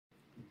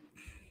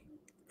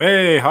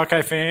Hey,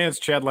 Hawkeye fans,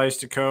 Chad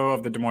Leistikow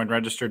of the Des Moines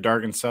Register,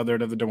 Dargan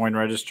Southard of the Des Moines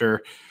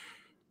Register,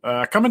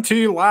 coming to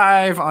you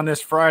live on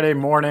this Friday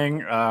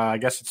morning. I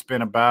guess it's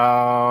been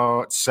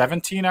about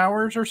 17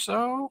 hours or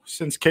so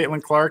since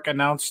Caitlin Clark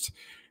announced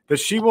that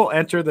she will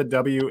enter the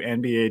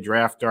WNBA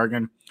Draft.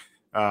 Dargan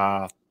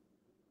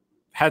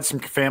had some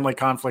family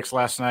conflicts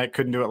last night,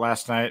 couldn't do it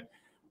last night.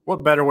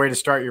 What better way to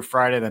start your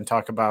Friday than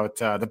talk about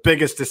the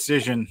biggest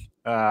decision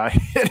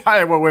in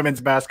Iowa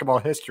women's basketball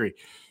history?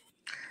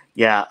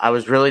 Yeah, I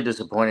was really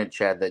disappointed,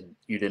 Chad, that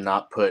you did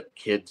not put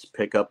kids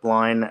pickup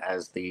line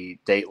as the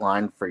date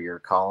line for your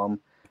column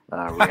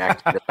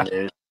reacting to the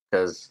news,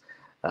 because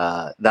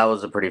that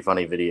was a pretty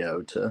funny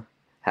video to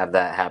have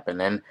that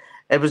happen. And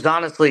it was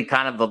honestly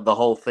kind of the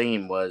whole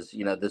theme was,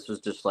 this was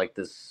just like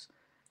this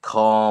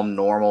calm,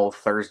 normal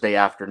Thursday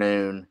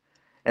afternoon.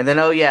 And then,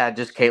 oh, yeah,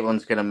 just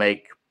Caitlin's going to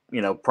make,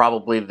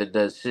 probably the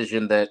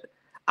decision that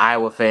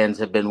Iowa fans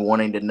have been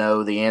wanting to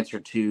know the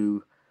answer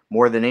to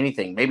more than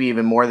anything, maybe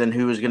even more than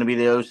who is going to be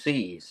the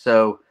OC.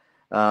 So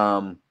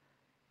I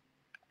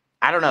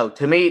don't know.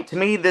 To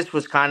me, this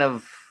was kind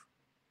of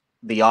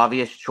the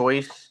obvious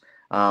choice.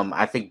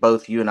 I think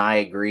both you and I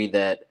agree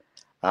that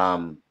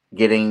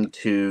getting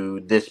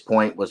to this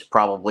point was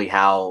probably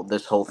how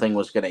this whole thing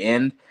was going to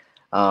end.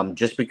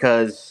 Just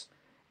because,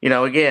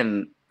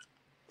 again,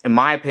 in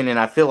my opinion,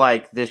 I feel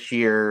like this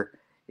year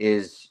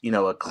is,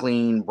 a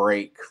clean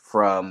break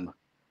from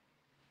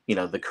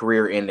the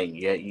career ending.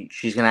 Yeah,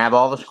 she's going to have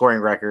all the scoring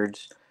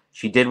records.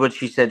 She did what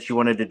she said she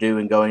wanted to do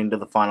in going into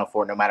the Final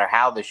Four, no matter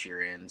how this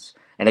year ends.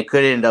 And it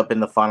could end up in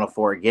the Final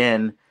Four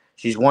again.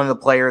 She's won the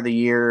Player of the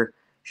Year.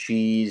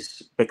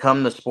 She's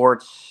become the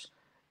sport's,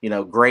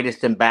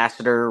 greatest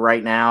ambassador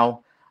right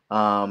now.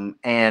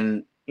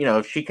 And,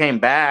 if she came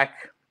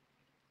back,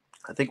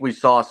 I think we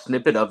saw a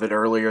snippet of it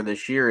earlier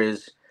this year,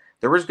 is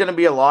there was going to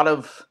be a lot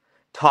of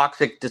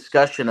toxic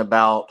discussion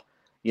about,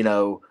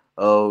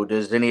 oh,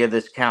 does any of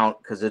this count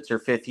because it's her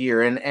fifth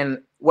year?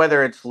 And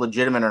whether it's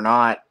legitimate or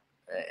not,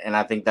 and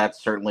I think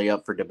that's certainly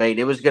up for debate,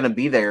 it was going to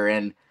be there.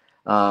 And,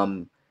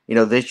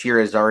 this year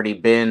has already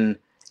been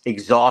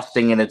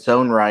exhausting in its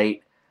own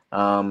right.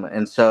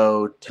 And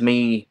so to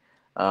me,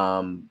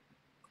 having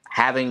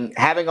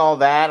all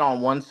that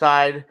on one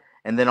side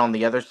and then on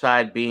the other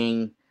side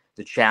being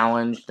the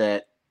challenge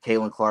that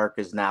Caitlin Clark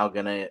is now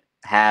going to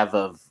have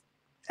of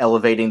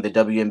elevating the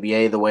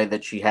WNBA the way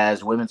that she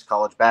has women's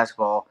college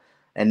basketball,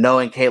 and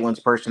knowing Caitlin's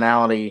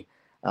personality,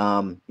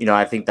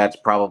 I think that's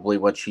probably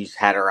what she's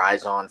had her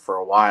eyes on for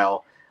a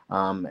while.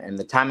 And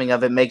the timing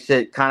of it makes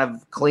it kind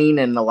of clean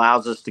and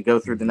allows us to go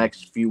through the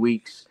next few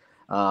weeks,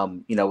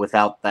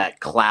 without that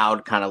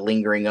cloud kind of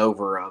lingering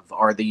over of,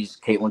 are these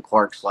Caitlin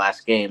Clark's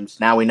last games?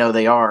 Now we know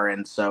they are.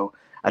 And so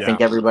I think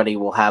everybody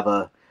will have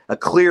a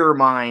clearer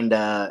mind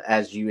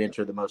as you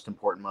enter the most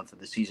important month of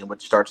the season,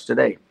 which starts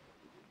today.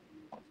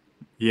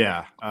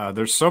 Yeah,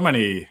 there's so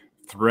many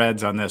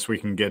threads on this we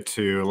can get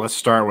to. Let's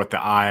start with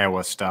the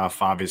Iowa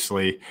stuff.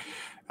 Obviously,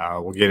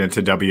 we'll get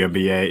into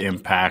WNBA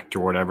impact or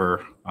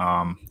whatever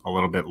a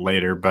little bit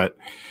later. But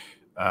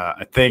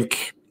I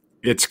think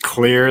it's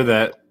clear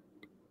that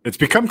it's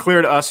become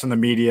clear to us in the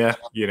media,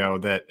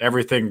 that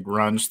everything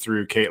runs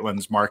through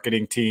Caitlin's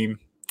marketing team,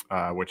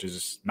 which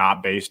is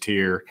not based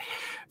here.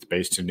 It's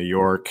based in New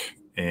York.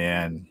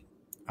 And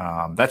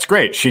that's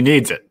great. She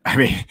needs it. I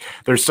mean,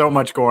 there's so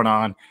much going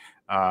on.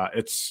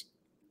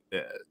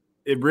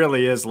 It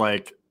really is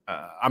like,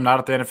 I'm not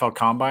at the NFL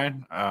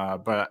Combine,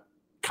 but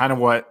kind of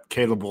what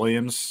Caleb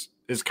Williams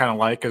is kind of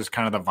like is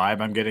kind of the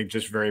vibe I'm getting,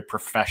 just very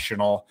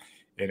professional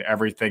in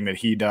everything that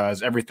he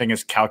does. Everything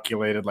is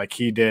calculated, like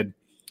he did,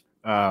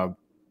 an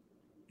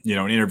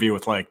interview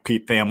with like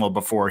Pete Thamel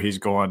before he's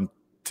going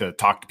to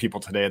talk to people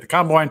today at the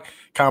Combine.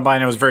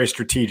 It was very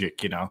strategic,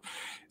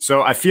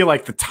 So I feel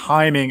like the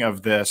timing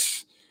of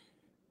this,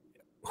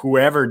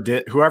 whoever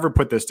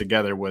put this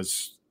together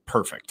was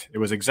perfect. It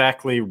was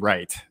exactly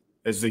right.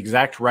 It's the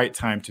exact right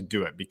time to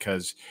do it,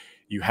 because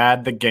you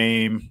had the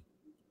game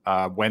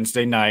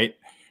Wednesday night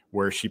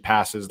where she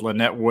passes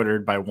Lynette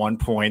Woodard by 1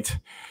 point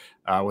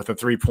with a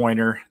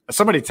 3-pointer.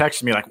 Somebody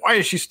texted me like, why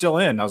is she still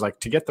in? I was like,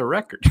 to get the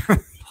record.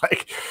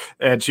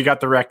 And she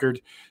got the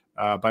record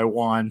by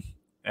 1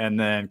 and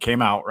then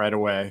came out right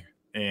away.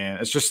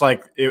 And it's just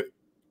like,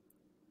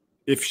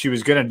 if she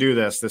was going to do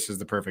this, this is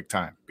the perfect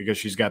time,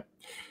 because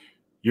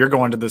you're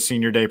going to the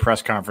senior day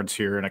press conference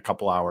here in a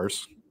couple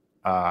hours.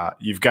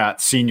 You've got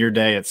senior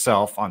day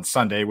itself on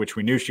Sunday, which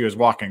we knew she was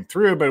walking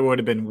through, but it would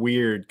have been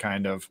weird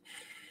kind of.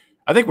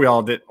 I think we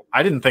all did.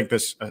 I didn't think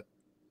this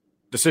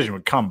decision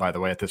would come, by the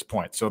way, at this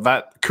point. So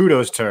that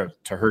kudos to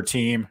her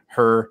team,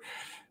 her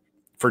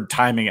for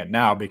timing it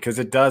now, because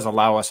it does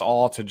allow us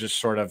all to just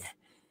sort of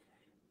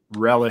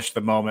relish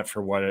the moment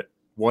for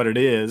what it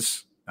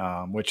is,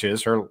 which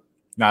is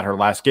not her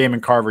last game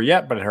in Carver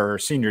yet, but her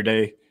senior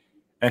day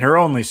and her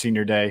only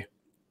senior day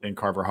in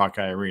Carver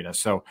Hawkeye Arena.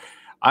 So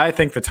I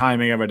think the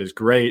timing of it is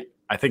great.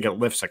 I think it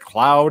lifts a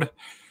cloud,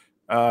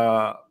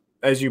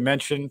 as you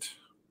mentioned,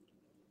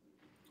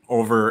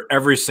 over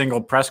every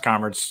single press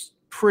conference,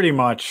 pretty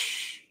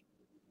much,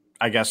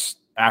 I guess,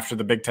 after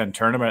the Big Ten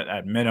tournament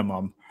at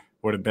minimum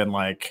would have been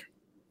like,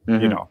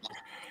 Mm-hmm. you know,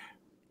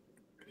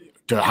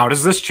 how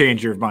does this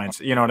change your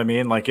mindset? You know what I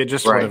mean? Like it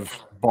just would have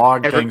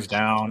bogged things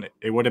down.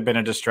 It would have been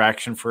a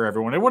distraction for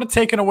everyone. It would have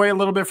taken away a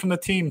little bit from the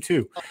team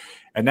too.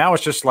 And now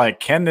it's just like,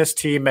 can this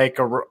team make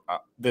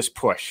this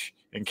push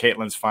in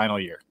Caitlin's final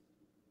year?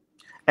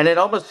 And it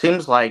almost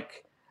seems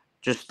like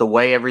just the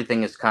way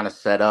everything is kind of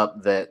set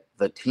up that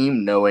the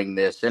team knowing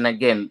this, and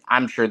again,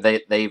 I'm sure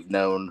they've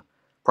known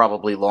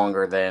probably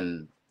longer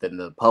than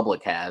the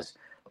public has,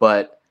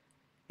 but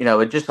you know,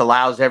 it just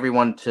allows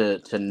everyone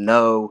to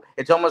know.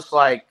 It's almost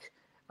like,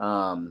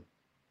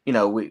 you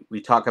know,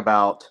 we talk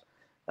about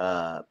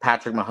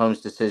Patrick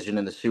Mahomes' decision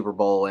in the Super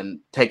Bowl and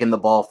taking the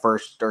ball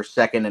first or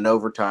second in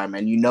overtime,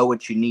 and you know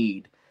what you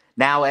need.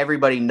 Now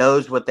everybody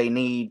knows what they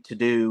need to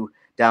do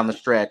down the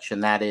stretch,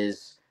 and that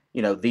is,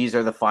 you know, these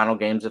are the final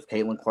games of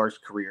Caitlin Clark's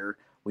career.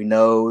 We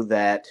know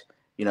that,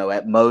 you know,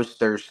 at most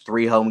there's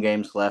 3 home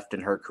games left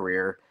in her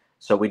career,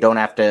 so we don't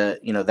have to,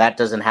 you know, that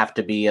doesn't have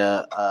to be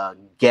a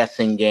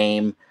guessing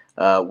game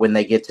when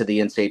they get to the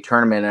NCAA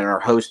tournament and are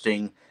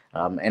hosting.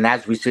 And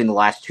as we've seen the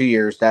last 2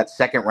 years, that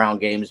second round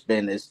game has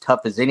been as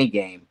tough as any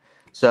game.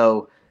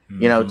 So,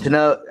 you know, to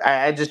know,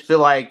 I just feel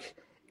like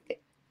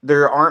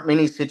there aren't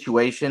many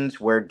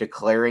situations where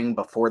declaring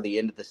before the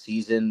end of the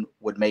season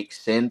would make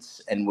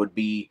sense and would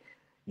be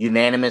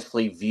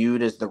unanimously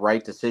viewed as the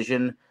right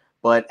decision.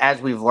 But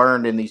as we've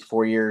learned in these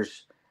 4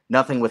 years,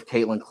 nothing with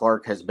Caitlin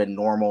Clark has been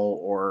normal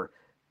or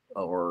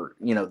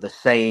you know, the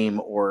same,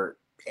 or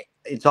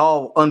it's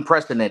all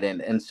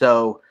unprecedented. And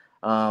so,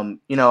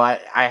 you know, I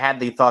had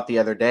the thought the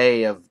other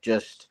day of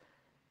just,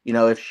 you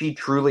know, if she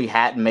truly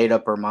hadn't made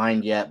up her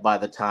mind yet by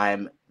the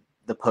time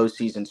the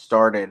postseason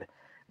started,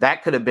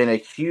 that could have been a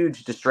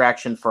huge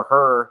distraction for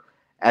her,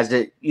 as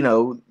it, you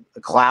know,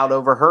 a cloud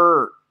over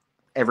her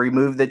every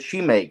move that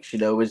she makes. You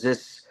know, is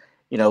this,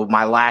 you know,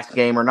 my last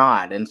game or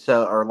not? And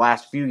so, or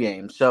last few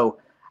games. So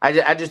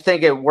I just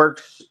think it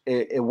works.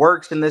 It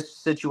works in this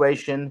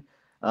situation.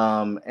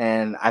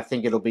 And I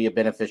think it'll be a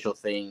beneficial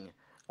thing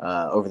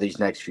over these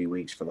next few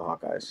weeks for the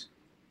Hawkeyes.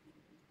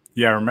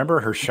 Yeah,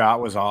 remember her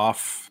shot was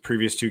off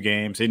previous 2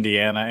 games,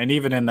 Indiana, and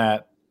even in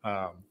that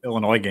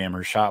Illinois game,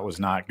 her shot was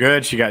not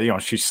good. She got, you know,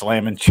 she's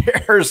slamming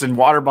chairs and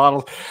water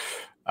bottles.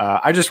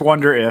 I just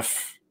wonder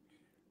if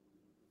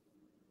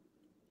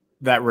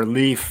that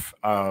relief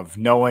of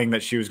knowing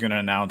that she was going to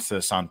announce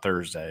this on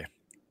Thursday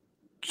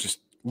just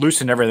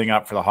loosened everything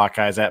up for the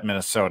Hawkeyes at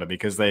Minnesota,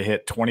 because they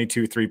hit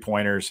 22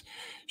 3-pointers.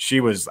 She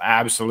was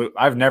absolute.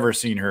 I've never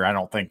seen her, I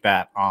don't think,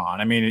 that on.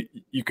 I mean,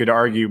 you could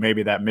argue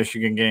maybe that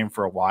Michigan game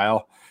for a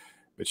while,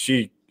 but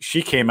she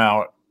came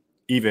out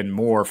even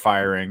more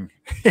firing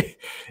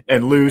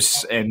and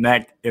loose in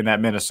that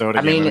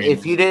Minnesota game. I mean,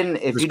 if you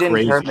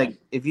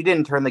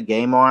didn't turn the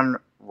game on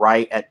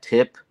right at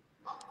tip,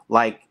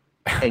 like,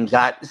 and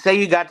say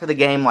you got to the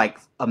game like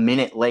a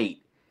minute late.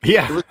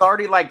 Yeah, it was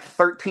already like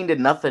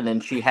 13-0,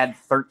 and she had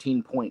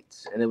 13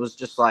 points, and it was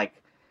just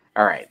like,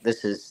 all right,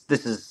 this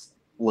is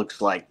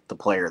looks like the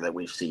player that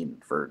we've seen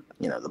for,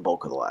 you know, the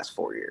bulk of the last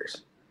 4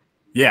 years.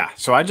 Yeah.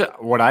 So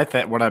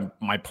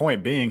my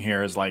point being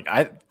here is, like,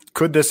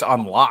 could this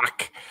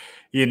unlock,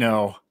 you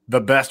know, the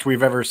best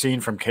we've ever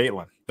seen from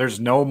Caitlin? There's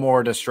no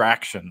more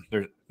distraction.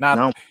 There's not.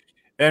 No.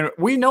 And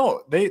we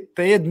know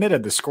they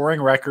admitted the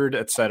scoring record,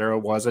 et cetera,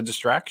 was a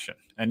distraction,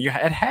 and it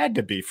had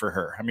to be for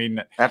her. I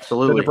mean,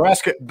 absolutely.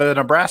 The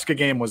Nebraska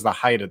game was the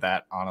height of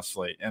that,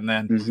 honestly. And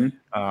then,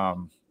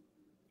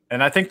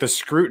 and I think the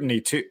scrutiny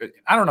too.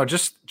 I don't know,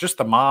 just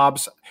the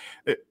mobs.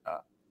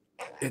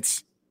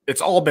 It's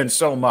all been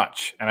so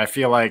much, and I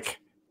feel like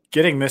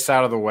getting this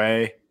out of the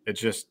way,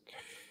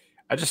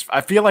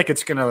 I feel like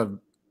it's going to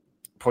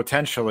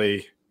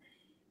potentially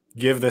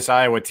give this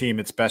Iowa team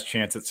its best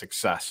chance at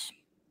success.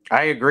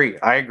 I agree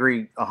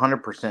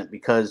 100%,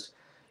 because,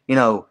 you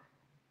know,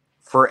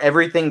 for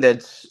everything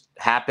that's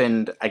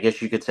happened, I guess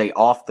you could say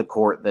off the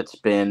court, that's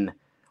been,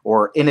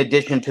 or in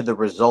addition to the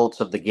results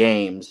of the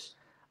games,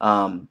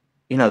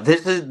 you know,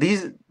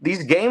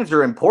 these games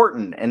are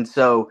important. And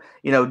so,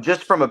 you know,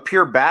 just from a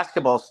pure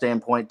basketball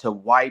standpoint, to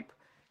wipe,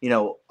 you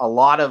know, a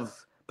lot of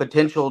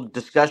potential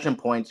discussion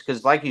points,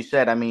 because like you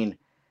said, I mean,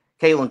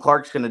 Caitlin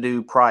Clark's going to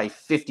do probably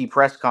 50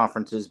 press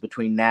conferences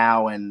between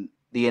now and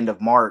the end of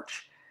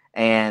March.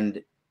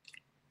 And,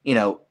 you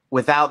know,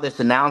 without this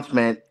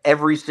announcement,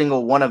 every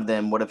single one of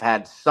them would have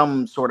had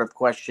some sort of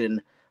question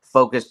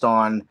focused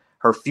on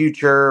her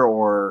future,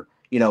 or,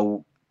 you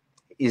know,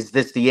 is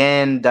this the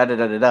end?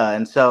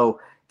 And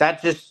so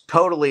that just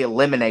totally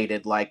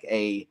eliminated like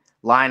a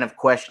line of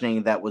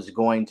questioning that was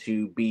going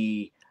to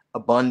be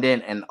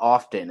abundant and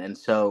often. And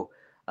so,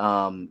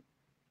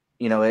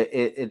 you know,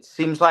 it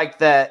seems like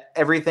that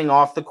everything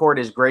off the court,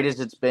 as great as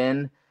it's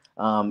been,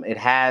 it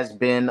has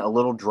been a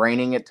little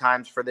draining at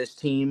times for this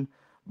team,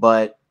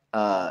 but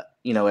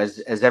you know, as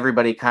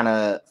everybody kind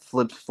of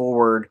flips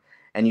forward,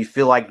 and you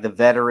feel like the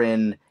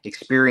veteran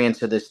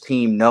experience of this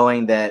team,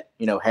 knowing that,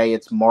 you know, hey,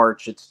 it's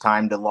March, it's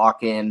time to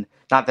lock in.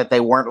 Not that they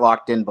weren't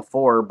locked in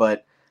before,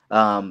 but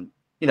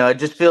you know, it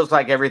just feels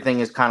like everything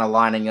is kind of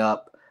lining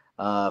up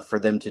for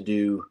them to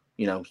do,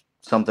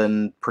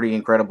 something pretty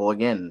incredible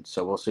again.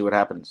 So we'll see what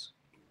happens.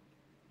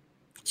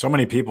 So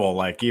many people,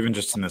 like even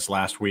just in this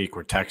last week,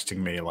 were texting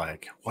me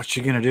like, "What's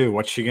she gonna do?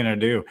 What's she gonna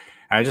do?"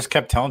 And I just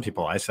kept telling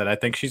people, I said, "I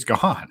think she's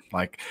gone."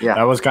 Like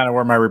that was kind of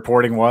where my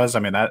reporting was. I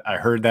mean, I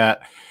heard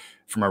that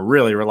from a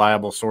really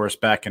reliable source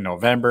back in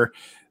November,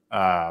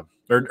 or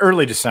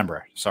early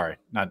December. Sorry,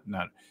 not.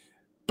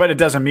 But it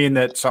doesn't mean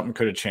that something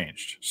could have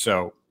changed.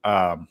 So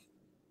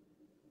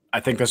I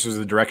think this was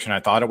the direction I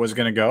thought it was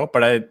going to go.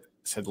 But I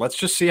said, let's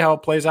just see how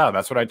it plays out.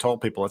 That's what I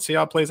told people. Let's see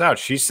how it plays out.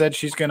 She said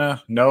she's going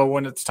to know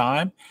when it's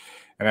time.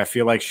 And I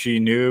feel like she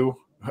knew.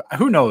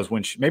 Who knows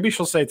when maybe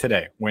she'll say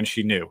today when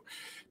she knew.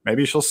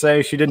 Maybe she'll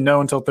say she didn't know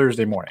until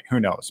Thursday morning. Who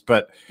knows?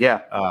 But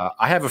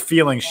I have a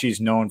feeling she's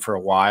known for a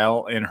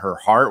while in her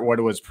heart what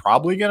it was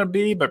probably going to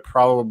be, but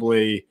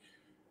probably,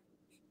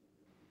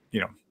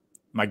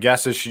 my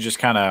guess is she just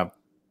kind of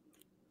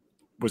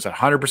was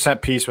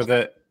 100% peace with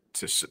it.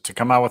 To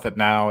come out with it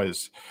now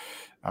is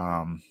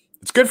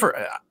it's good for.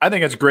 I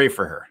think it's great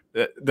for her.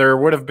 There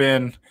would have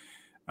been,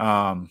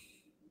 like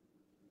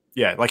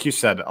you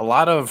said, a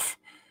lot of,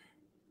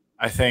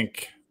 I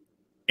think,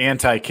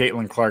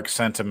 anti-Caitlin Clark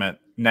sentiment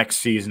next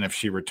season if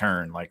she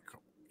returned. Like,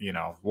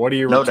 what do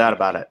you? No doubt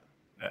about it.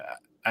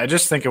 I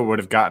just think it would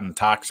have gotten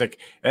toxic,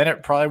 and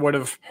it probably would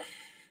have.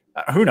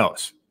 Who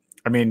knows?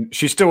 I mean,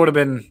 she still would have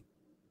been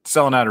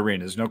selling out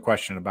arenas, no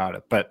question about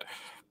it. But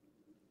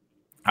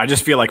I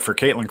just feel like for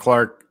Caitlin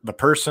Clark, the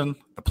person,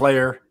 the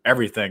player,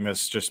 everything,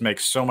 this just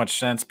makes so much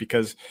sense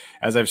because,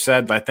 as I've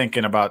said, I think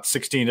in about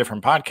 16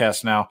 different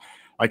podcasts now,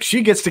 like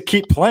she gets to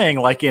keep playing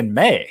like in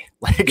May.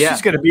 Like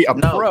she's going to be a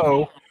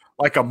pro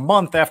like a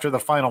month after the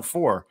Final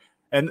Four.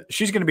 And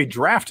she's going to be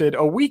drafted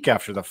a week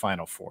after the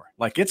Final Four.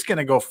 Like it's going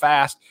to go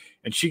fast.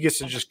 And she gets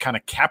to just kind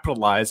of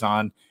capitalize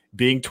on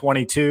being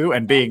 22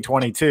 and being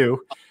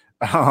 22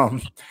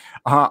 on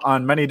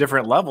many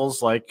different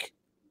levels. Like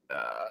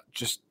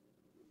just,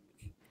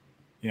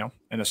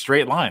 in a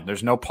straight line.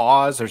 There's no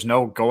pause. There's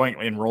no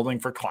enrolling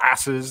for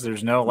classes.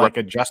 There's no like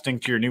adjusting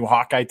to your new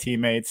Hawkeye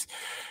teammates.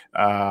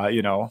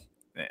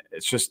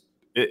 It's just,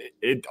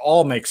 it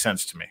all makes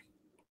sense to me.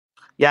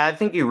 Yeah, I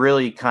think you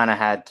really kind of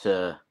had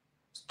to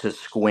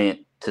squint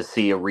to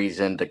see a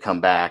reason to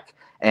come back.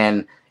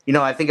 And,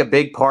 I think a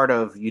big part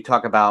of, you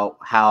talk about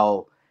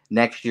how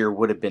next year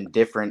would have been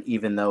different,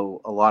 even though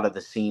a lot of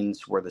the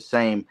scenes were the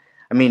same.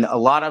 I mean, a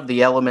lot of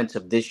the elements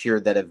of this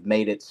year that have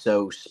made it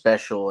so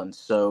special and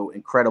so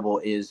incredible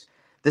is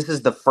this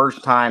is the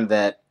first time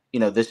that,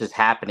 this is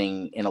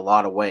happening in a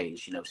lot of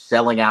ways,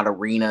 selling out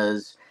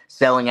arenas,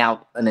 selling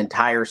out an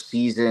entire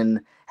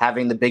season,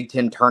 having the Big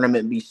Ten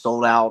tournament be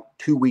sold out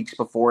 2 weeks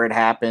before it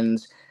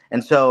happens.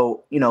 And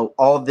so,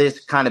 all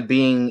this kind of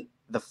being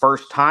the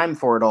first time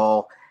for it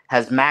all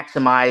has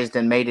maximized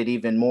and made it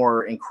even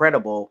more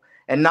incredible.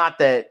 And not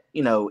that,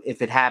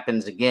 if it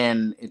happens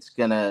again, it's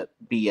going to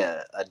be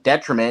a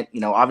detriment.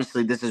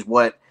 Obviously this is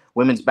what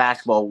women's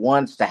basketball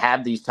wants, to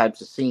have these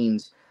types of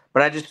scenes.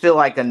 But I just feel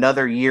like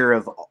another year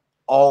of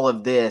all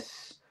of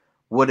this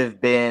would have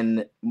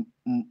been,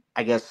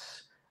 I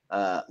guess,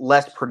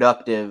 less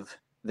productive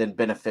than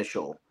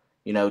beneficial,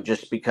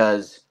 just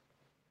because,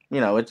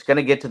 it's going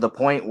to get to the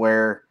point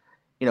where,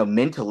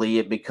 mentally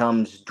it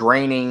becomes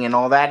draining and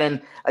all that.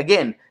 And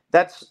again,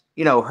 that's,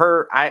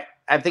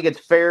 I think it's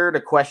fair to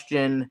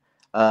question,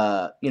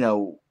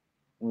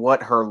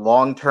 what her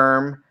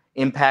long-term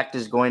impact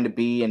is going to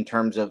be in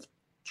terms of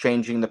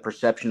changing the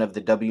perception of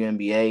the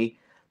WNBA.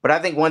 But I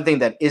think one thing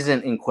that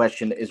isn't in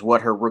question is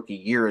what her rookie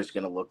year is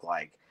going to look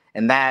like.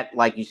 And that,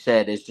 like you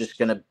said, is just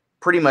going to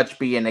pretty much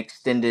be an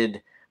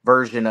extended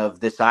version of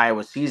this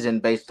Iowa season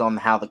based on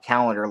how the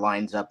calendar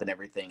lines up and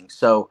everything.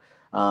 So,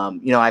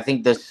 I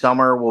think this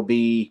summer will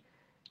be,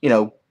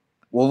 will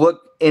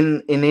look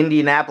in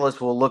Indianapolis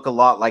will look a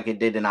lot like it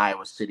did in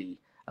Iowa City,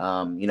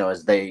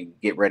 as they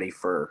get ready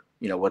for,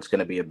 what's going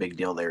to be a big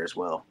deal there as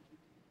well.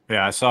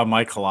 Yeah, I saw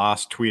Mike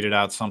Halas tweeted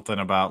out something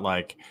about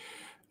like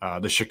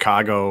the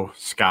Chicago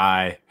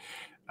Sky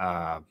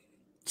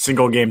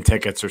single game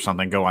tickets or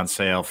something go on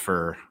sale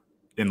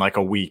in like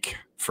a week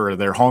for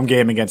their home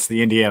game against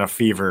the Indiana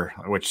Fever,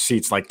 which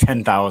seats like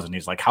 10,000.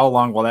 He's like, how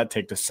long will that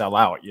take to sell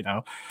out?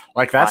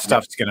 Like that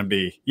stuff's going to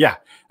be,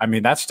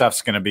 that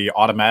stuff's going to be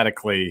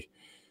automatically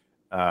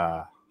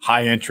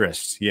high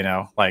interest,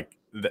 like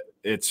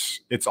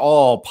it's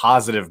all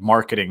positive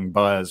marketing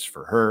buzz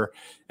for her.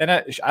 And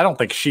I don't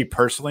think she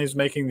personally is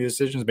making the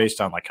decisions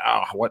based on like,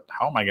 how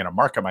am I going to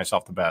market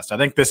myself the best? I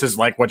think this is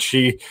like what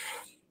she,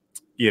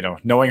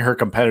 knowing her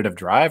competitive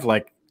drive,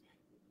 like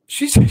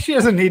she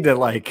doesn't need to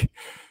like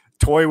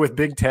toy with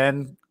Big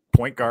Ten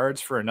point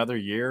guards for another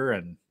year.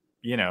 And,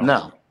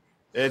 no,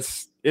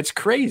 it's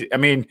crazy. I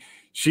mean,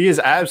 she is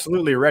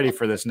absolutely ready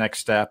for this next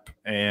step,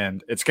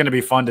 and it's going to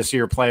be fun to see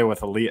her play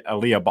with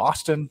Aaliyah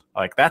Boston.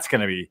 Like that's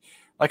going to be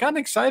like, I'm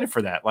excited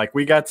for that. Like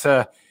we got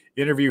to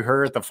interview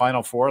her at the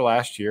Final Four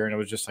last year, and it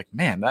was just like,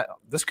 man,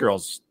 this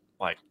girl's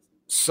like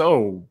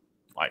so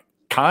like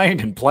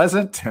kind and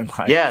pleasant, and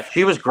like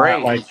she was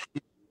great.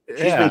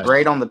 She's been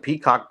great on the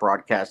Peacock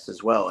broadcast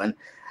as well. And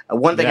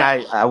One thing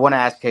I want to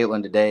ask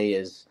Caitlin today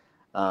is,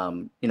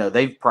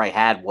 they've probably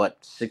had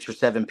 6 or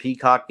 7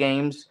 Peacock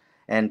games,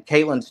 and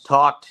Caitlin's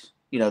talked.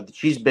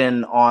 She's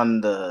been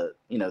on the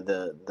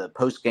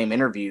post game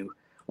interview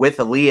with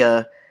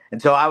Aaliyah,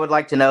 and so I would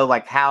like to know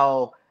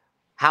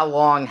how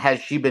long has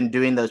she been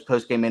doing those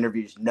post game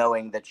interviews,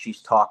 knowing that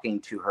she's talking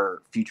to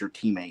her future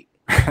teammate?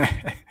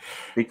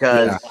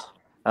 Because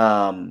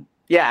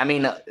I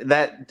mean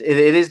that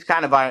it is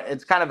kind of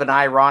an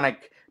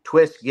ironic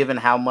twist given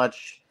how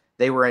much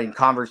they were in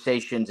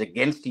conversations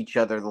against each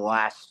other the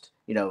last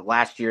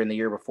year and the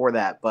year before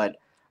that. But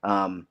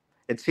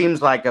it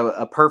seems like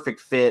a perfect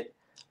fit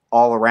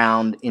all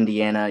around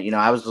Indiana.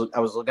 I was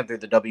looking through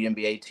the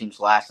WNBA teams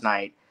last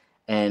night,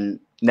 and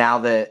now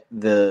that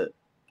the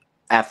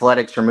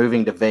Athletics are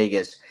moving to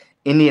Vegas,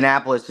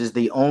 Indianapolis is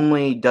the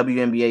only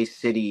WNBA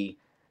city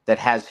that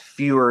has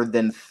fewer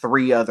than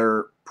 3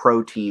 other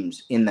pro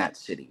teams in that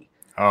city.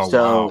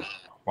 Oh,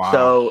 wow.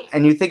 So,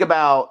 and you think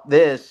about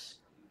this,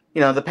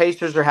 the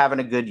Pacers are having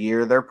a good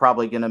year. They're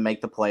probably going to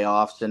make the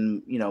playoffs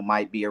and,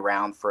 might be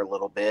around for a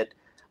little bit.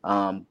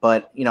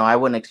 But, I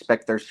wouldn't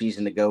expect their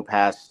season to go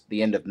past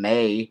the end of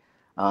May.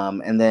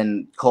 And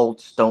then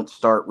Colts don't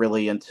start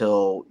really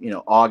until,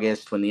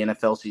 August when the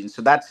NFL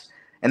season.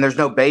 And there's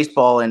no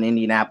baseball in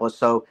Indianapolis.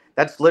 So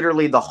that's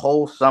literally the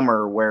whole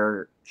summer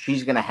where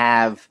she's going to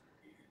have,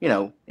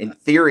 in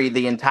theory,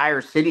 the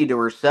entire city to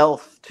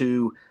herself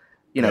to,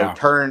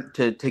 turn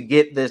to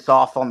get this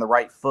off on the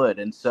right foot.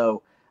 And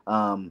so,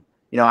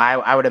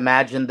 I would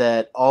imagine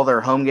that all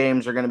their home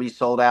games are going to be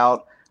sold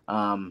out.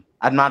 I'm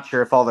not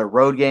sure if all their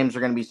road games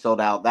are going to be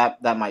sold out.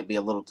 That might be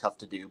a little tough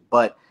to do,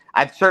 but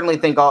I certainly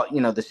think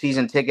the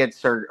season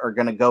tickets are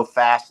going to go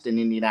fast in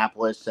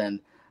Indianapolis. And,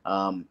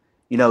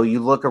 you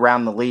look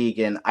around the league,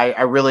 and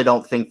I really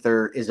don't think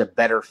there is a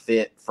better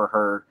fit for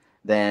her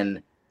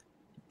than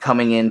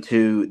coming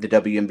into the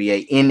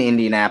WNBA in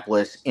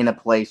Indianapolis, in a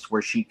place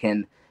where she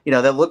can,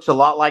 that looks a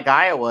lot like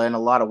Iowa in a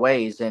lot of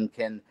ways, and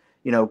can,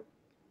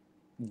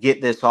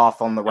 get this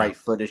off on the right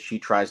foot as she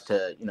tries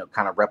to,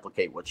 kind of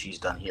replicate what she's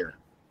done here.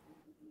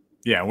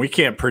 Yeah, we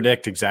can't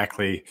predict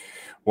exactly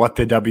what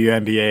the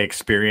WNBA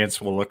experience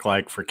will look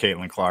like for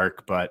Caitlin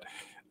Clark, but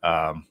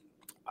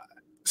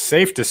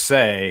safe to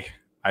say,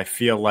 I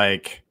feel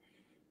like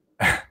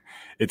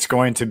it's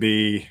going to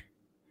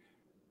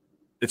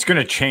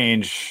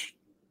change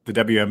the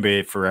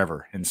WNBA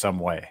forever in some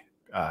way,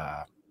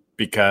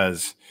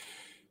 because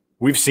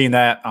we've seen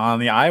that on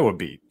the Iowa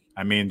beat.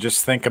 I mean,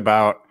 just think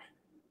about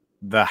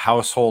the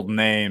household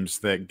names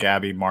that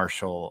Gabby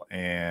Marshall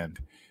and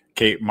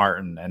Kate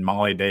Martin and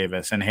Molly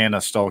Davis and Hannah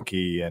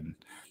Stolke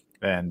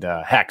and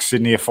heck,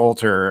 Sydney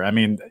Folter. I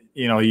mean,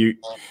 you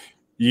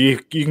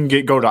can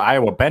go to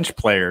Iowa bench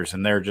players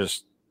and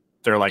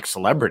they're like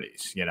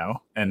celebrities,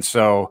 and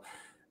so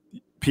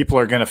people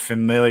are going to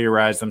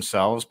familiarize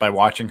themselves by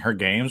watching her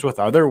games with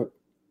other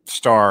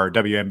star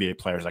WNBA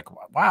players. Like,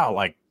 wow,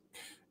 like,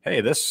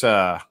 hey, this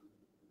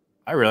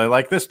I really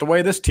like the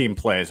way this team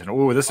plays,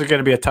 and this is going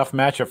to be a tough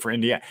matchup for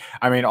Indiana.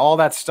 I mean, all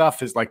that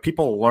stuff is like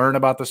people learn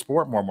about the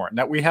sport more and more.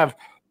 Now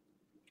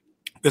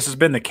this has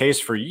been the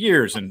case for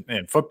years in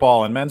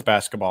football and men's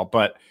basketball,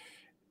 but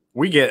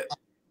we get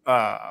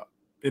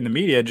in the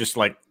media just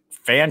like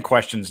fan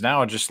questions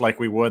now, just like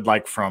we would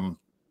like from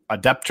a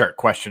depth chart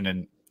question.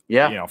 And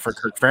for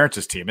Kirk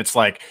Ferentz's team, it's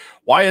like,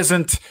 why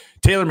isn't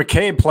Taylor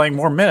McCabe playing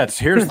more minutes?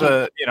 Here's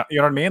the, you know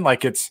what I mean?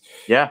 Like it's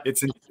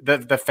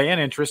the fan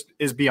interest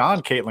is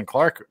beyond Caitlin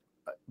Clark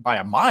by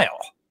a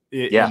mile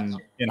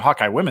in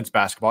Hawkeye women's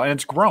basketball. And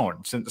it's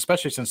grown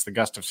especially since the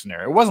Gustafson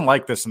era. It wasn't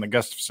like this in the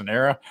Gustafson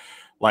era,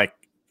 like,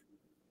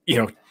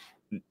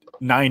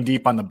 9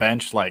 deep on the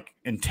bench, like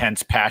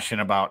intense passion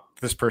about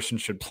this person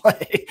should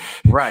play.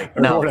 Right.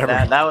 No,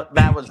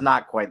 that was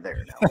not quite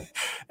there. No.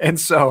 And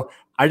so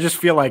I just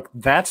feel like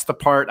that's the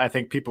part I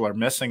think people are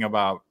missing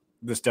about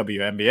this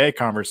WNBA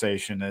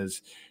conversation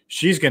is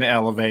she's going to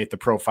elevate the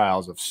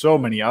profiles of so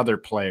many other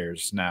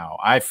players now.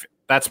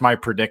 That's my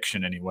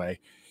prediction anyway,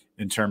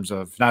 in terms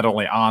of not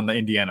only on the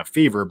Indiana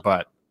Fever,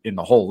 but in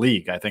the whole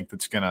league. I think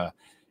it's going to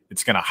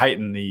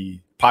heighten the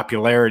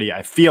popularity,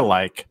 I feel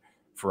like,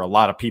 for a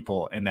lot of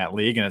people in that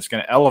league, and it's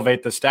going to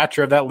elevate the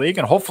stature of that league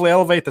and hopefully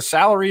elevate the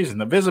salaries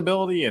and the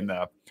visibility and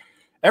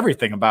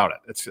everything about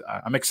it.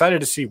 I'm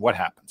excited to see what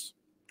happens.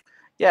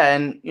 Yeah,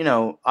 and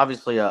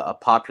obviously a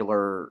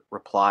popular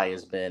reply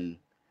has been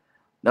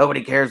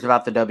nobody cares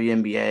about the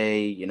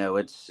WNBA.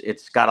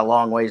 It's got a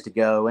long ways to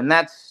go, and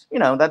that's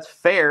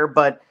fair.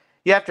 But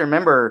you have to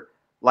remember,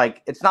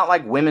 like, it's not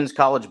like women's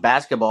college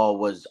basketball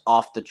was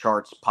off the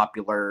charts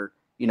popular.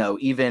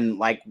 Even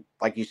like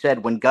you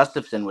said, when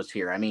Gustafson was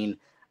here. I mean,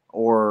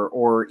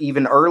 or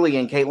even early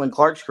in Caitlin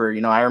Clark's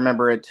career. I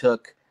remember it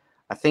took,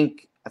 I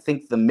think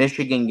the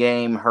Michigan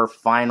game, the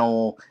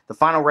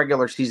final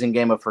regular season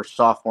game of her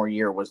sophomore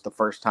year was the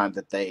first time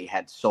that they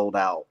had sold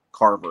out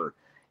Carver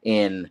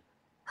in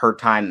her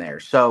time there.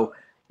 So,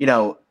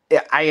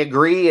 I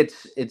agree.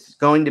 It's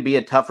going to be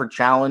a tougher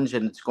challenge,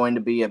 and it's going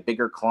to be a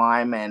bigger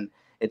climb, and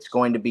it's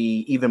going to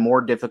be even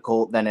more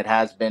difficult than it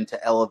has been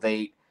to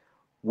elevate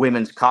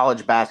women's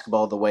college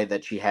basketball the way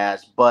that she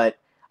has. But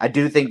I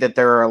do think that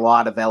there are a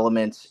lot of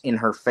elements in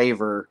her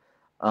favor,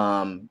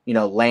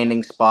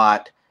 landing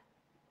spot,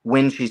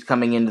 when she's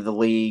coming into the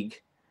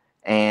league.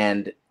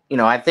 And,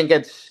 I think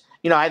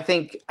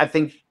I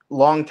think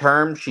long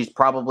term, she's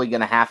probably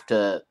going to have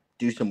to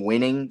do some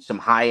winning, some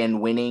high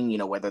end winning,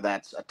 whether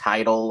that's a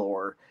title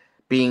or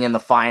being in the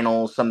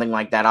finals, something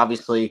like that.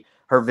 Obviously,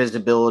 her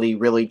visibility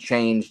really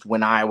changed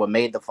when Iowa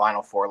made the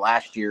Final Four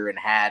last year and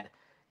had,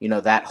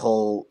 that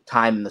whole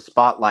time in the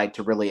spotlight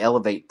to really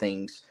elevate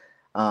things.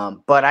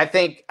 But I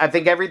think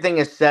everything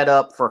is set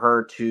up for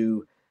her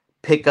to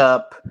pick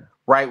up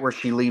right where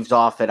she leaves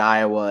off at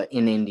Iowa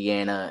in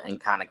Indiana and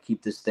kind of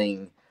keep this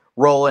thing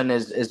rolling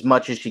as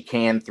much as she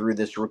can through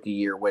this rookie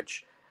year,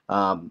 which,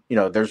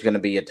 there's going to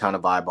be a ton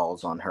of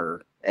eyeballs on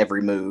her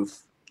every move,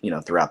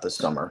 throughout the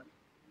summer.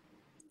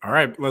 All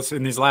right,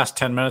 in these last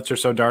 10 minutes or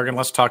so, Dargan,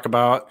 let's talk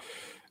about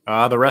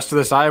the rest of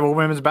this Iowa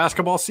women's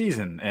basketball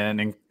season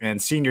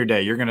and senior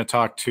day. You're going to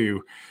talk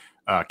to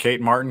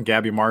Kate Martin,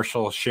 Gabby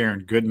Marshall,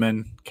 Sharon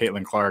Goodman,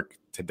 Caitlin Clark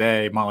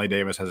today. Molly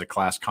Davis has a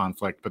class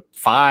conflict, but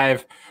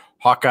 5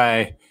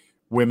 Hawkeye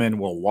women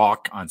will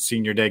walk on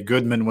senior day.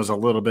 Goodman was a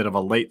little bit of a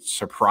late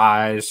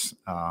surprise.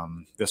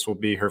 This will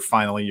be her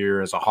final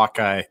year as a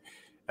Hawkeye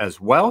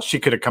as well. She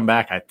could have come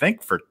back, I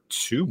think, for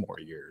 2 more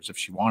years if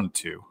she wanted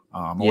to.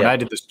 When I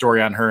did the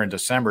story on her in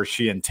December,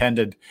 she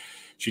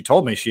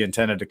told me she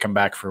intended to come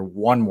back for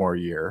 1 more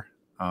year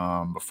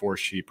before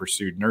she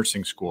pursued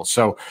nursing school.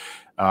 So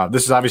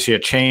this is obviously a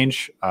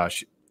change.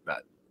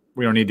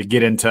 We don't need to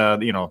get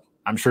into,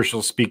 I'm sure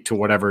she'll speak to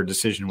whatever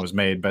decision was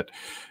made, but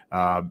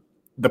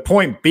the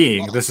point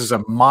being, this is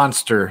a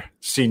monster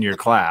senior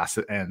class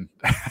and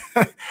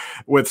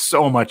with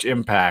so much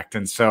impact.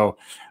 And so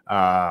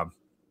I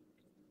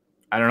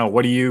don't know,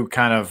 what do you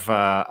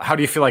how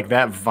do you feel like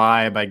that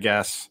vibe, I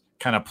guess,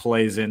 kind of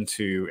plays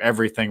into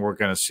everything we're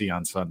going to see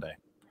on Sunday?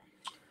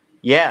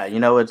 Yeah,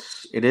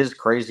 it is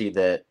crazy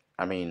that,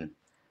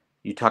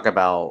 you talk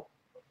about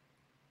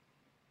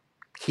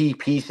key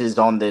pieces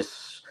on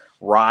this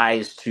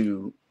rise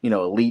to,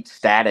 elite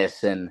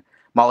status, and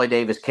Molly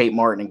Davis, Kate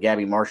Martin, and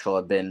Gabby Marshall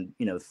have been,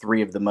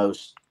 3 of the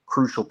most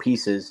crucial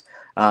pieces.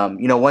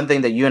 One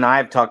thing that you and I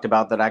have talked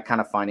about that I kind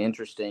of find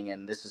interesting,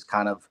 and this is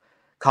kind of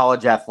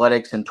college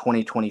athletics in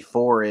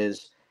 2024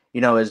 is,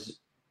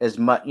 as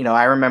much,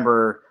 I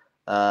remember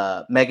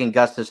Megan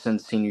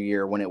Gustafson's senior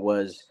year when it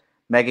was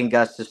Megan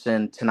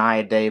Gustafson,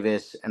 Tania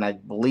Davis, and I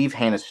believe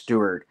Hannah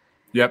Stewart.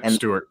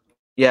 Stewart.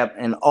 Yep,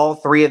 and all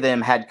 3 of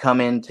them had come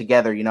in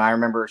together. I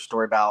remember a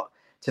story about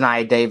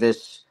Tania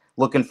Davis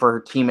looking for her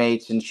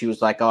teammates, and she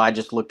was like, "Oh, I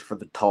just looked for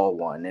the tall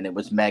one," and it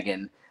was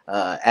Megan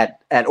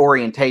at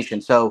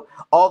orientation. So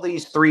all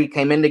these 3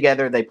 came in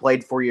together. They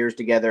played 4 years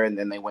together, and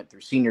then they went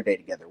through senior day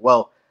together.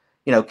 Well,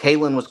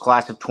 Caitlin was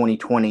class of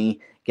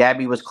 2020.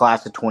 Gabby was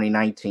class of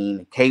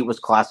 2019. Kate was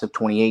class of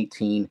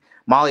 2018.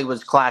 Molly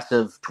was class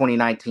of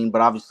 2019,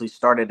 but obviously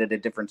started at a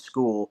different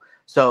school.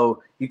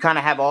 So you kind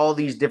of have all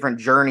these different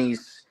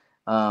journeys,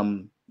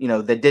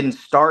 that didn't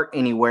start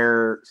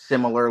anywhere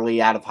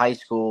similarly out of high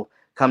school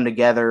come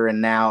together.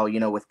 And now,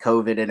 with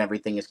COVID and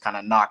everything, has kind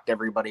of knocked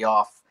everybody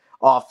off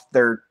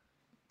their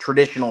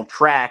traditional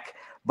track.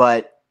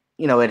 But,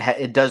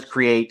 it does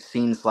create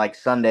scenes like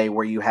Sunday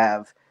where you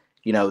have,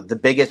 the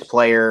biggest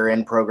player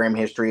in program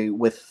history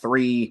with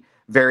 3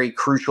 very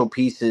crucial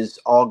pieces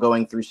all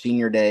going through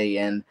senior day.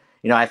 And,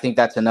 I think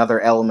that's another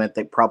element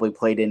that probably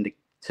played into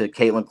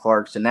Caitlin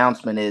Clark's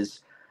announcement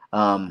is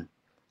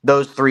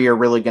those 3 are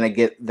really going to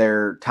get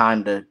their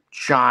time to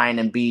shine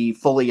and be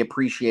fully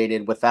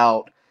appreciated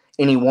without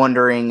any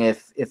wondering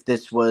if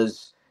this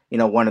was,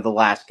 one of the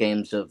last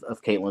games of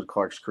Caitlin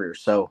Clark's career.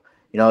 So,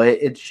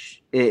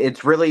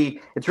 it's really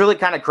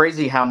kind of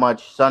crazy how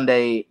much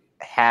Sunday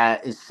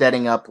is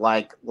setting up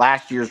like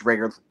last year's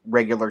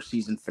regular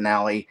season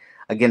finale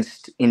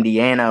against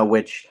Indiana,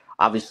 which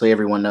obviously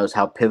everyone knows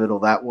how pivotal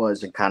that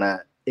was and kind of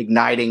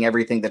igniting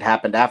everything that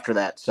happened after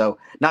that. So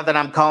not that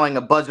I'm calling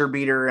a buzzer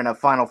beater in a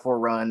Final Four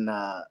run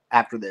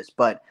after this,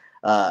 but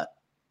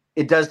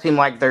it does seem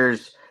like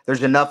there's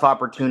enough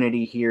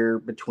opportunity here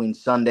between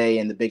Sunday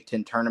and the Big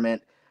Ten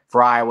tournament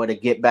for Iowa to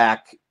get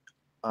back,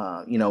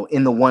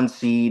 in the 1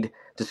 seed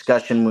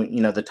discussion.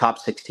 The top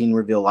 16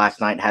 reveal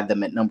last night had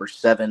them at number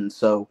 7.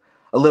 So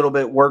a little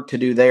bit work to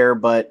do there,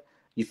 but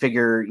you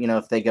figure,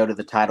 if they go to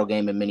the title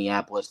game in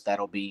Minneapolis,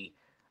 that'll be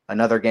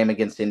another game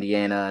against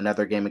Indiana,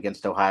 another game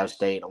against Ohio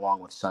State,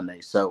 along with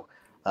Sunday. So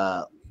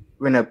we're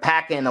going to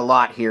pack in a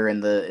lot here in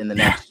the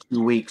next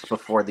 2 weeks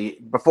before the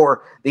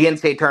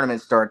NCAA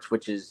tournament starts,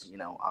 which is,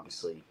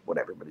 obviously what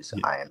everybody's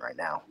eyeing right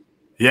now.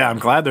 Yeah, I'm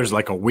glad there's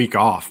like a week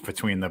off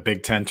between the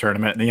Big Ten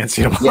tournament and the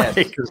NCAA. Yes,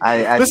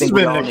 this has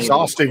been an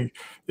exhausting.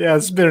 Yeah,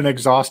 it's been an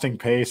exhausting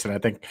pace, and I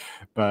think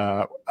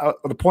the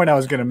point I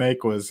was going to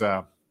make was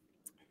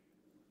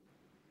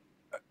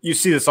you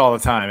see this all the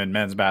time in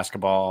men's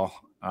basketball.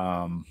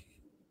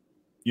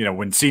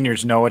 When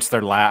seniors know it's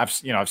their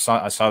last. I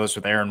saw this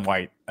with Aaron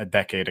White a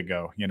decade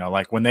ago.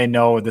 Like when they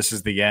know this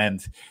is the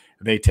end,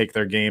 they take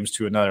their games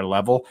to another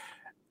level.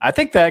 I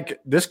think that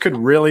this could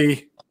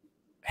really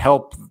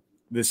help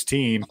this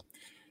team,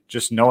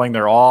 just knowing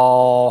they're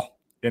all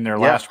in their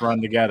last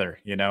run together.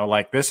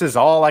 Like this is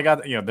all I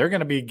got. They're going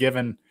to be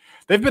given.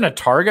 They've been a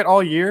target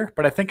all year,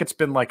 but I think it's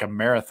been like a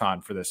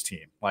marathon for this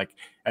team.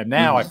 And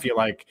now I feel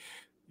like,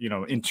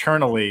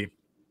 internally,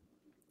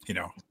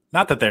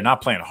 not that they're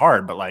not playing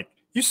hard, but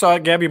you saw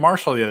Gabby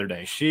Marshall the other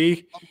day.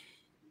 She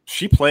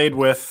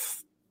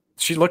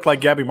looked like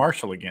Gabby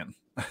Marshall again.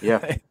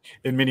 Yeah.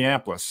 In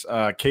Minneapolis.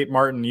 Kate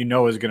Martin,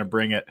 is going to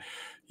bring it.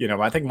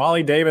 I think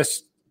Molly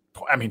Davis,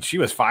 she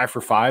was 5 for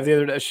 5 the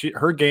other day.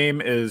 Her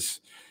game is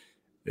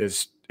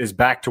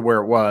back to where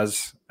it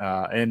was.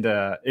 And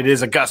it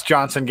is a Gus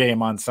Johnson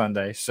game on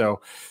Sunday.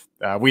 So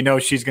we know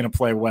she's going to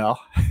play well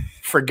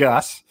for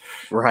Gus.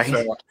 Right.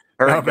 So,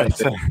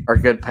 are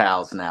good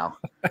pals now.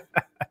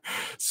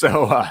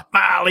 So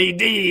Molly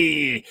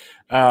D.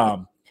 I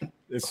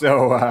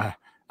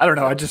don't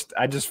know. I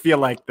just feel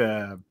like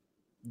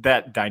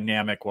that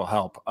dynamic will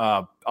help.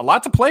 A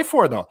lot to play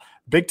for though.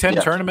 Big Ten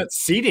tournament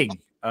seeding.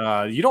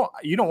 You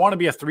don't want to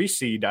be a 3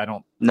 seed. I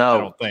don't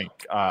think.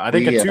 I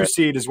think a 2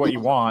 seed is what you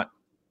want.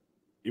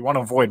 You want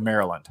to avoid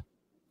Maryland.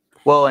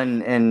 Well,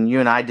 and you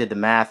and I did the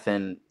math,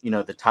 and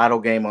the title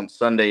game on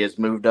Sunday is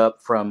moved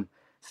up from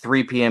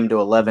 3 p.m. to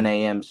 11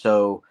 a.m.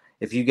 So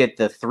if you get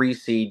the 3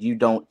 seed, you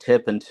don't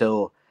tip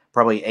until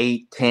probably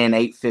 8:10,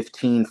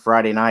 8:15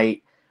 Friday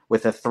night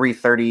with a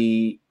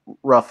 3:30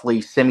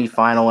 roughly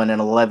semifinal and an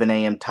 11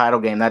 a.m.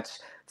 title game. That's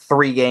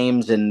 3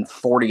 games in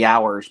 40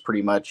 hours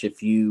pretty much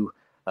if you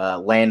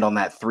land on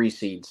that 3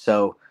 seed.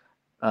 So,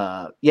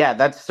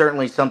 that's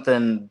certainly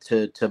something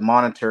to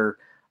monitor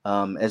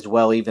as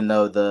well, even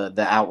though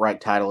the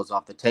outright title is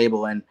off the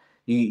table. And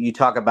you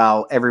talk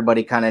about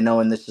everybody kind of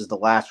knowing this is the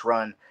last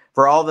run.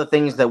 For all the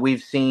things that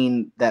we've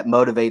seen that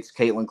motivates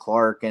Caitlin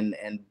Clark and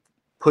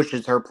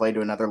pushes her play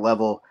to another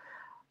level,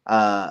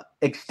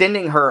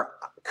 extending her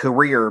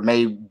career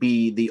may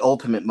be the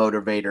ultimate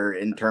motivator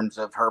in terms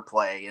of her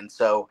play. And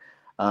so,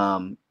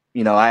 I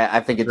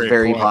think it's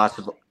very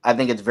possible. I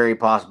think it's very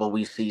possible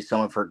we see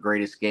some of her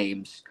greatest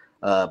games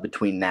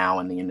between now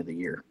and the end of the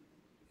year.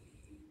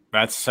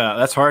 That's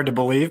hard to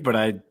believe, but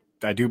I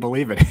do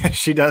believe it.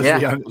 She does.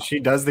 She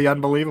does the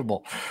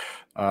unbelievable.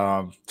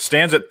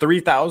 Stands at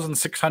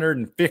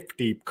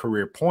 3,650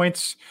 career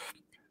points.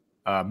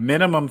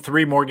 Minimum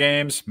 3 more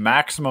games,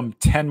 maximum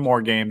 10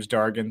 more games,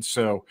 Dargan.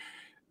 So,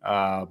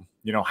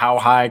 how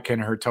high can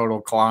her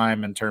total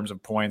climb in terms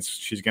of points?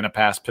 She's going to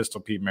pass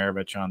Pistol Pete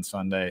Maravich on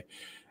Sunday.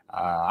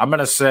 I'm going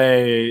to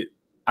say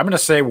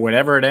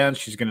whenever it ends,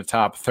 she's going to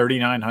top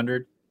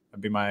 3,900.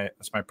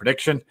 That's my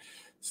prediction.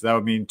 So that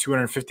would mean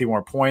 250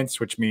 more points,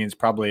 which means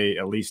probably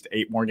at least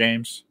 8 more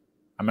games.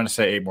 I'm going to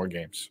say 8 more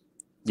games.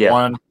 Yeah.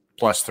 1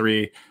 plus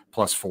 3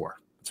 plus 4.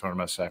 That's what I'm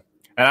going to say.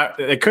 And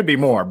it could be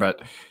more,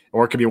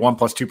 or it could be 1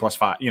 plus 2 plus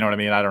 5. You know what I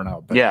mean? I don't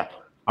know. But I'm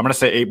going to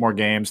say 8 more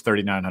games,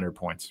 3,900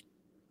 points.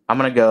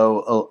 I'm even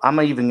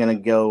going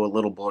to go a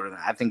little below than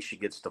that. I think she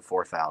gets to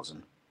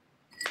 4,000.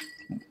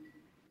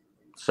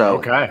 So,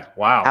 okay.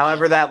 Wow.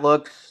 However that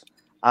looks,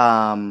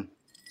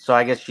 so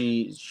I guess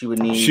she would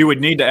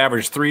need to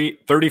average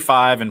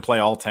 35 and play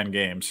all 10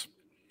 games,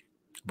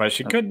 but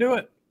she could do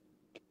it.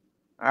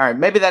 All right,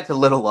 maybe that's a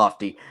little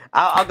lofty.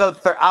 I'll go.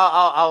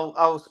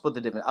 I'll split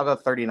the difference. I'll go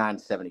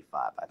 39.75.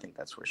 I think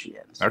that's where she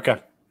ends. Okay.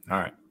 All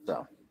right.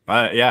 So.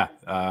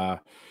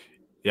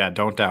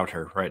 Don't doubt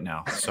her right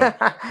now. So,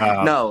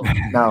 no.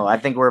 I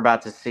think we're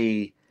about to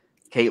see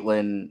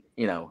Caitlin.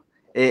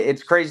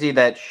 It's crazy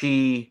that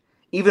she.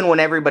 Even when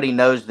everybody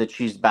knows that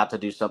she's about to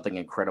do something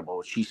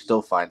incredible, she still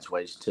finds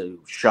ways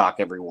to shock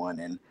everyone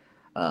and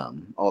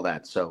all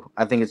that. So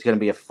I think it's going to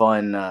be a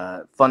fun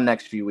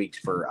next few weeks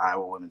for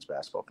Iowa women's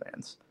basketball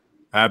fans.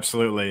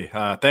 Absolutely.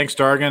 Thanks,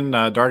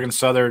 Dargan. Dargan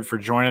Southard for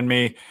joining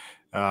me.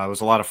 It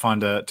was a lot of fun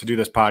to do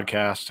this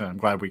podcast, and I'm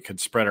glad we could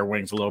spread our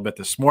wings a little bit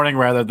this morning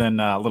rather than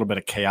a little bit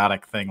of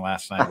chaotic thing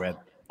last night. We had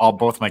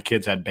both my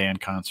kids had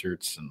band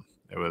concerts, and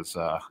it was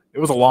a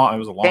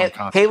long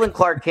concert. Caitlin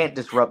Clark can't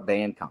disrupt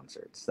band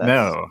concerts.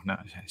 No,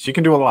 she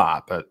can do a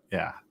lot, but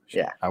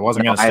I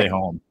wasn't going to stay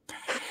home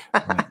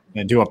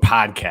and do a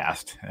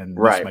podcast and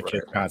miss my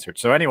kids' concert.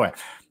 So anyway,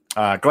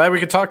 glad we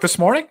could talk this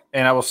morning,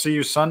 and I will see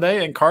you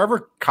Sunday in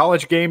Carver.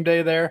 College game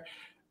day there.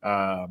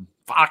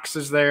 Fox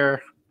is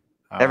there.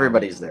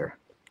 Everybody's there.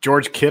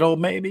 George Kittle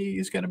maybe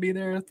is going to be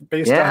there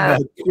based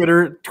on the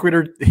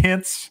Twitter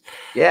hints.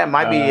 Yeah, it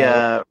might be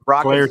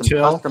rocking some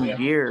custom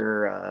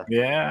gear.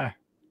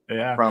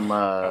 From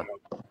I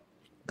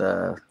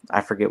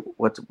forget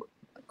what's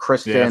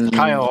Kristen. Yeah,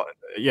 Kyle.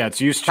 Yeah,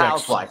 it's use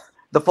Kyle's wife,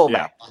 the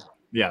fullback.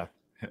 Yeah.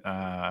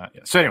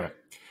 So anyway,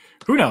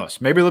 who knows?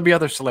 Maybe there'll be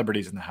other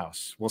celebrities in the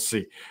house. We'll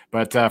see.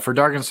 But for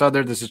Dargan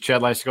Southard, this is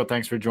Chad Leistikow.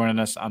 Thanks for joining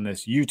us on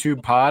this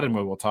YouTube pod, and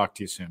we will talk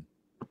to you soon.